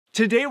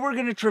Today we're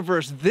gonna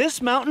traverse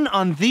this mountain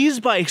on these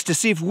bikes to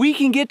see if we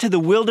can get to the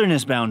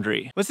wilderness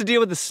boundary. What's the deal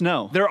with the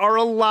snow? There are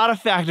a lot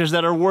of factors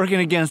that are working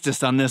against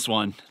us on this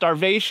one.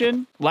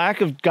 Starvation, lack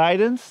of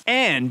guidance,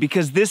 and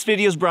because this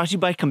video is brought to you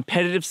by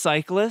competitive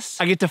cyclists,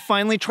 I get to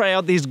finally try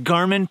out these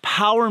Garmin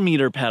power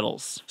meter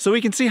pedals so we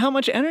can see how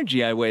much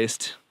energy I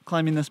waste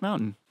climbing this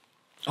mountain.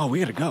 Oh, we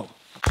gotta go.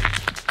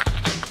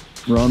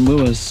 Ron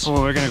Lewis.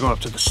 Oh, we're gonna go up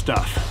to the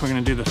stuff. We're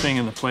gonna do the thing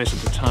in the place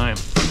at the time.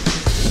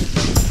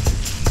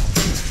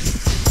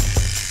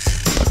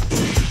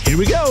 Here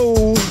we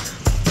go.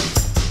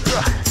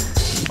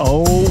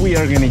 Oh, we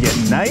are gonna get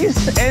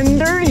nice and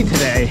dirty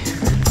today.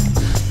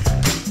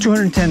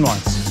 210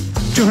 watts,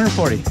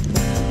 240.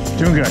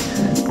 Doing good.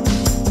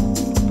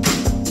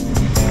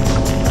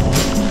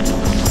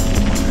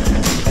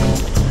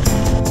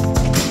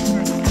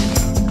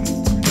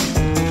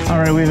 All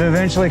right, we've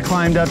eventually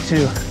climbed up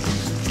to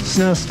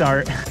Snow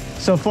Start.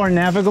 So far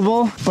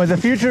navigable, but the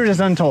future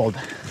is untold.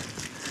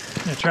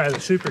 I'm gonna try the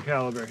super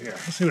caliber here.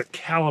 Let's see what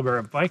caliber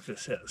of bike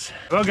this is.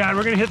 Oh God,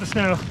 we're gonna hit the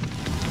snow.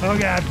 Oh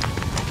God,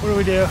 what do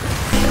we do?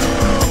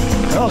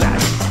 Oh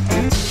God.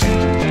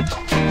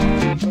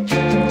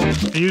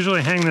 I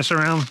usually hang this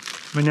around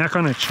my neck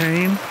on a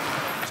chain.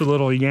 It's a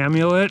little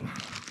amulet.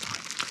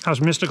 Has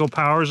mystical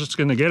powers. It's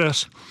gonna get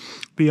us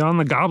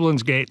beyond the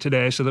Goblin's Gate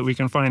today so that we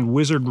can find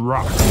Wizard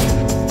Rock.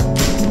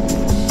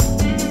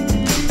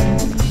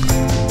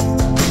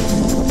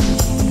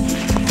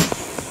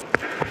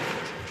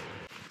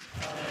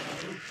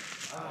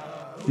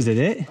 Is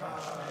it?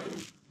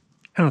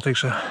 I don't think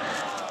so.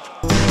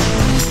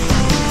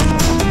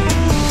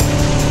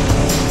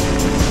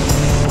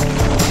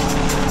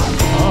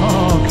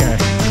 Oh, okay.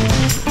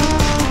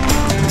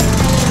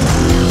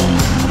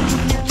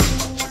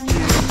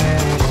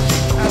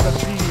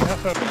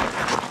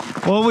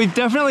 Well, we've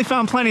definitely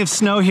found plenty of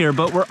snow here,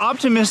 but we're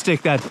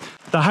optimistic that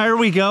the higher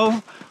we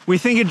go, we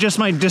think it just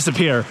might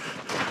disappear.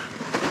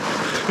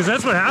 Because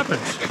that's what happens.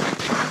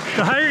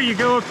 The higher you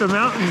go up the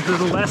mountains,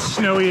 the less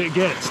snowy it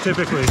gets,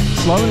 typically.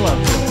 Slow and low.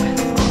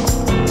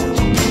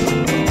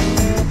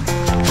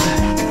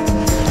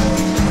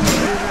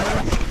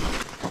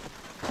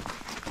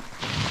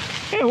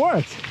 Hey, it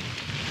worked.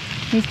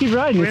 Let's keep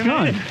riding, it's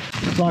gone.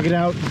 Block it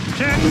out.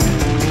 Check.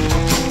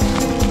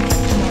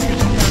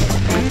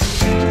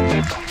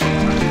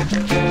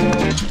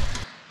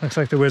 Looks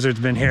like the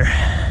wizard's been here.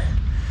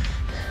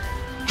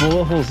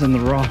 Bullet holes in the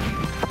rock.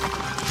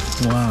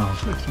 Wow.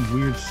 Looks like some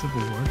weird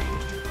civil war.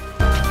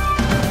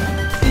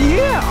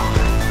 Yeah!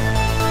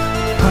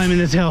 Climbing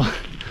this hill,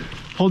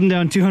 holding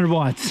down 200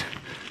 watts,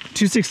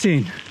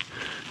 216,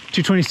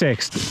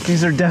 226.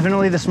 These are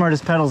definitely the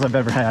smartest pedals I've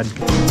ever had.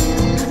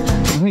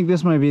 I think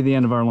this might be the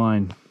end of our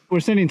line.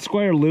 We're sending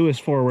Squire Lewis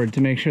forward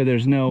to make sure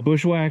there's no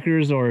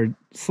bushwhackers or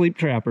sleep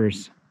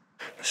trappers.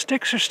 The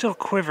sticks are still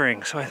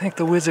quivering, so I think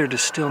the wizard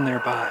is still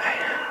nearby.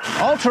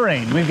 All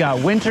terrain. We've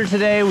got winter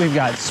today, we've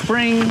got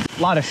spring,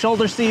 a lot of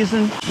shoulder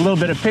season, a little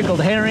bit of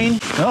pickled herring.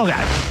 Oh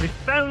God. We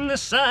found the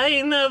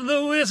sign of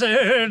the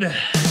wizard.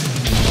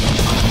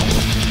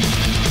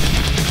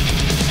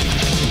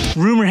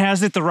 Rumor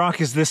has it the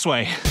rock is this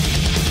way.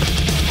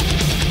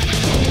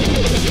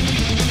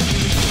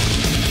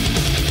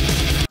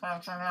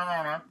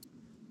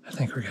 I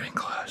think we're getting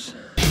close.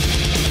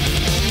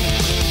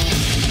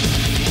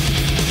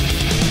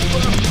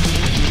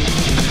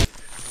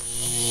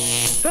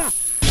 Ah.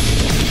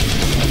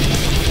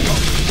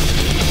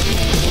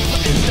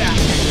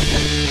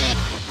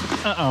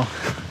 Uh-oh.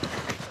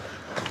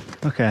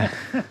 Okay.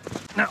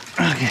 No.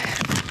 Okay.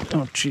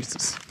 Oh,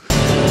 Jesus.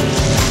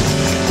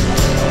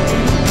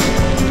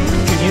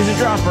 Could use a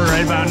dropper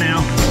right about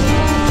now.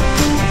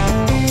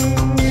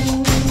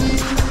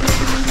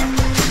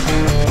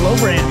 Low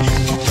branch.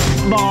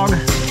 Bog.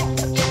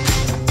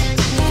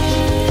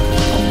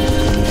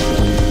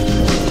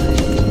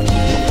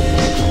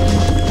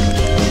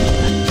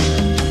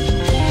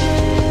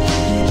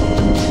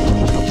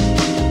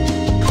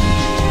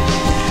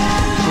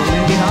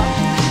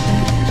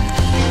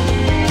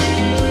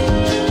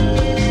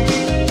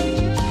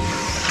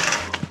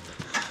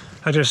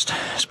 I just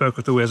spoke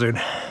with the wizard.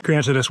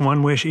 Granted us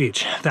one wish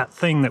each. That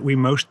thing that we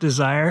most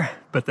desire,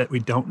 but that we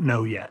don't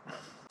know yet.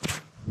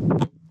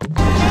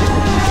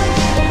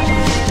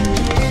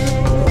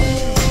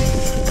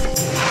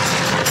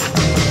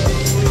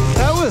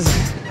 That was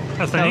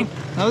A thing?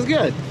 That was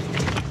good.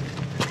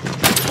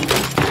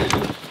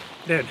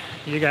 Dude,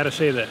 you gotta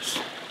see this.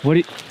 What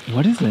is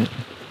it?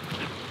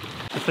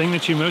 The thing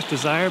that you most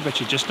desire, but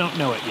you just don't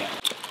know it yet.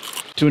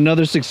 To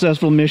another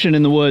successful mission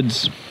in the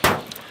woods.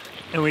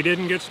 And we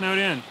didn't get snowed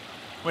in.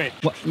 Wait.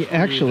 What? Yeah,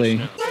 actually.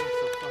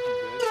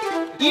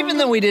 Even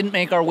though we didn't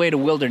make our way to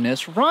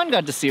wilderness, Ron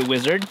got to see a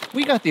wizard.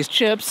 We got these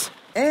chips.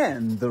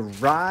 And the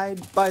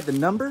ride by the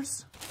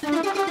numbers?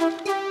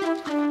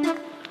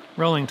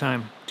 Rolling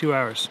time, 2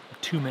 hours,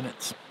 2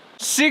 minutes.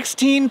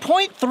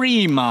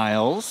 16.3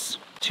 miles.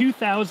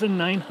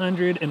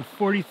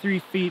 2,943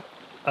 feet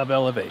of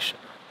elevation.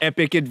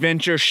 epic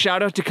adventure.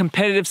 Shout out to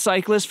Competitive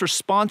Cyclist for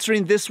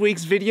sponsoring this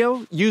week's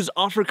video. Use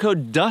offer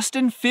code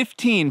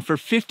Dustin15 for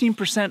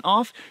 15%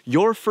 off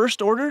your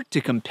first order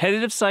to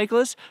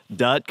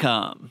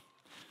competitivecyclist.com.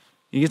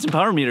 You get some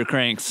power meter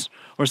cranks,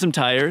 or some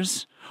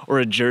tires, or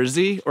a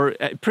jersey, or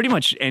pretty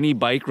much any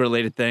bike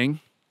related thing.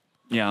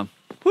 Yeah.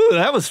 Whew,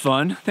 that was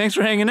fun. Thanks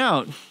for hanging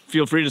out.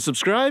 Feel free to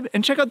subscribe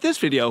and check out this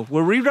video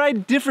where we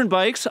ride different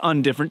bikes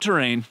on different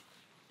terrain.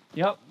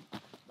 Yep.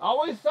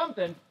 Always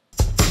something.